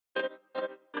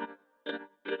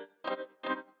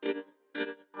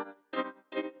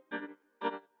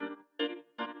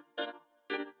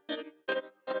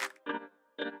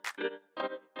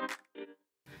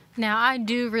Now, I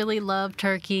do really love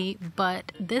turkey,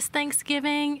 but this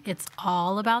Thanksgiving, it's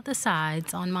all about the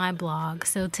sides on my blog.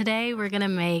 So today we're gonna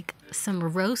make some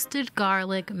roasted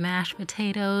garlic mashed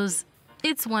potatoes.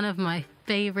 It's one of my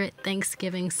favorite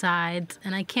Thanksgiving sides,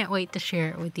 and I can't wait to share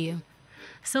it with you.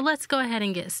 So let's go ahead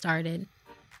and get started.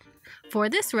 For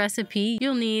this recipe,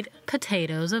 you'll need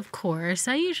potatoes, of course.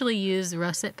 I usually use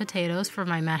russet potatoes for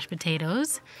my mashed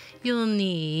potatoes. You'll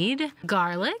need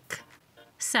garlic,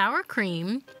 sour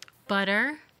cream,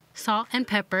 butter, salt and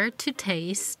pepper to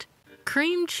taste,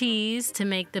 cream cheese to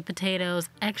make the potatoes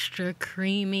extra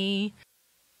creamy.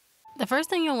 The first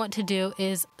thing you'll want to do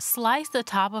is slice the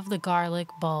top of the garlic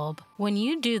bulb. When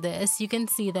you do this, you can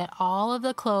see that all of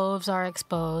the cloves are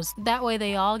exposed. That way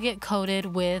they all get coated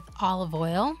with olive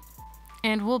oil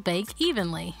and will bake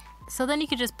evenly. So then you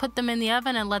can just put them in the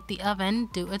oven and let the oven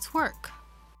do its work.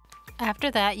 After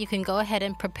that, you can go ahead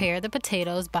and prepare the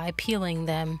potatoes by peeling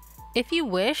them. If you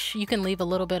wish, you can leave a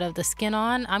little bit of the skin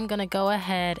on. I'm gonna go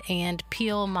ahead and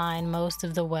peel mine most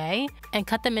of the way and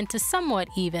cut them into somewhat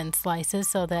even slices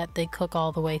so that they cook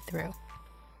all the way through.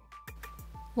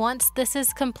 Once this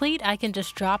is complete, I can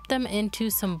just drop them into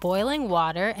some boiling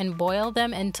water and boil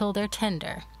them until they're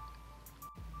tender.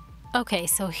 Okay,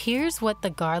 so here's what the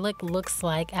garlic looks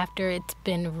like after it's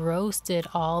been roasted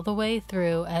all the way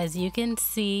through. As you can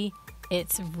see,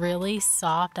 it's really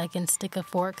soft. I can stick a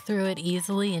fork through it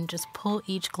easily and just pull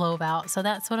each clove out. So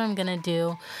that's what I'm gonna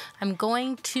do. I'm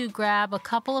going to grab a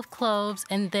couple of cloves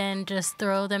and then just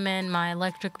throw them in my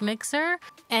electric mixer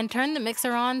and turn the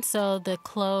mixer on so the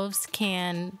cloves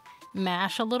can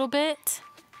mash a little bit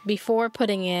before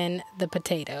putting in the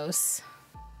potatoes.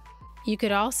 You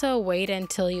could also wait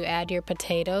until you add your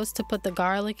potatoes to put the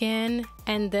garlic in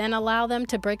and then allow them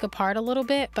to break apart a little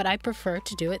bit, but I prefer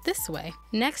to do it this way.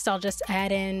 Next, I'll just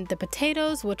add in the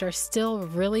potatoes, which are still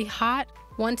really hot.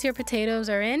 Once your potatoes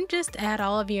are in, just add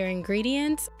all of your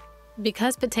ingredients.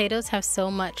 Because potatoes have so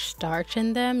much starch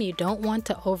in them, you don't want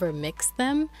to overmix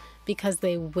them because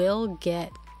they will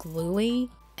get gluey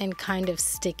and kind of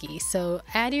sticky. So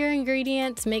add your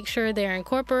ingredients, make sure they're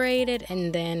incorporated,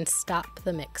 and then stop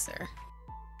the mixer.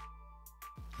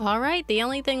 All right, the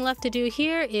only thing left to do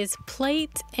here is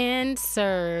plate and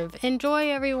serve.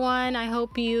 Enjoy, everyone. I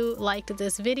hope you liked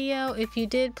this video. If you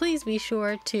did, please be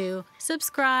sure to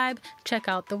subscribe, check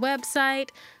out the website,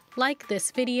 like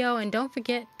this video, and don't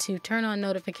forget to turn on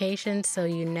notifications so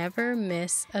you never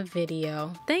miss a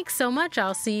video. Thanks so much.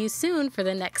 I'll see you soon for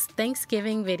the next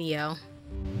Thanksgiving video.